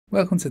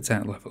Welcome to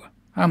Tech Leveler.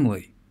 I'm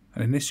Lee,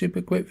 and in this super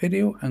quick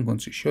video I'm going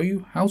to show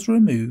you how to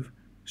remove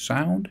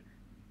sound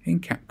in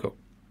CapCut.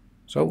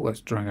 So let's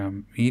drag our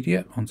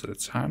media onto the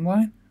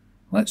timeline.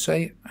 Let's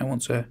say I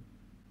want to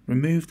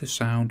remove the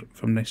sound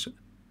from this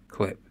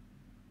clip.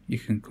 You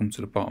can come to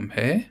the bottom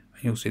here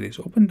and you'll see this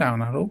up and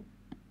down arrow,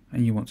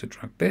 and you want to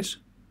drag this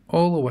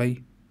all the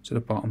way to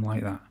the bottom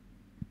like that.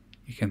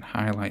 You can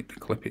highlight the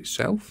clip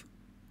itself,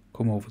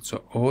 come over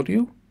to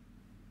audio,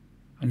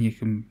 and you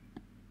can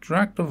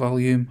drag the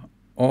volume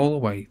all the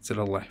way to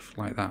the left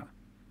like that,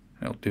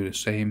 and it'll do the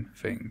same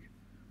thing.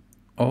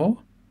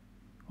 Or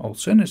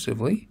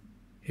alternatively,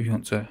 if you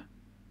want to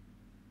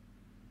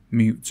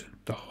mute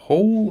the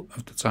whole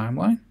of the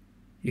timeline,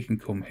 you can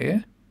come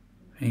here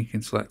and you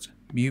can select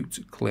mute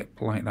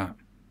clip like that.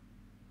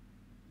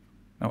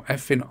 Now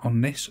everything on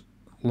this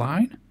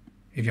line,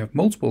 if you have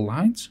multiple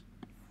lines,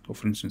 so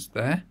for instance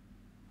there,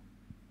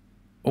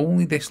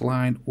 only this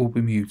line will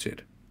be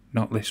muted,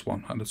 not this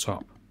one at the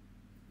top.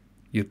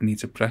 You'd need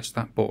to press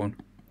that button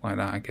like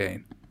that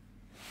again.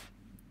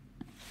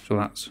 So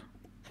that's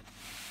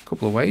a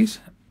couple of ways.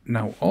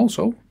 Now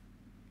also,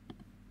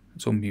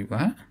 let's unmute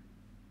that.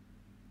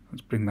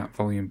 Let's bring that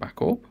volume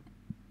back up.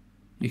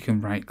 You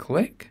can right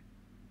click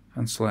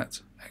and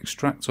select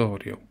extract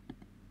audio,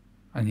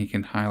 and you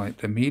can highlight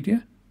the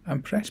media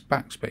and press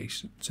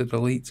backspace to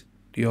delete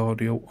the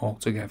audio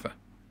altogether.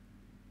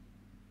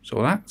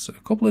 So that's a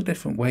couple of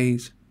different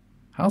ways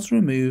how to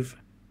remove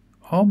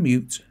or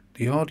mute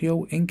the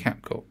audio in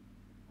CapCut.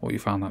 Hope you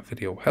found that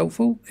video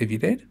helpful. If you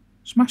did,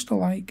 smash the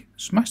like,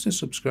 smash the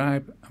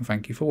subscribe, and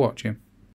thank you for watching.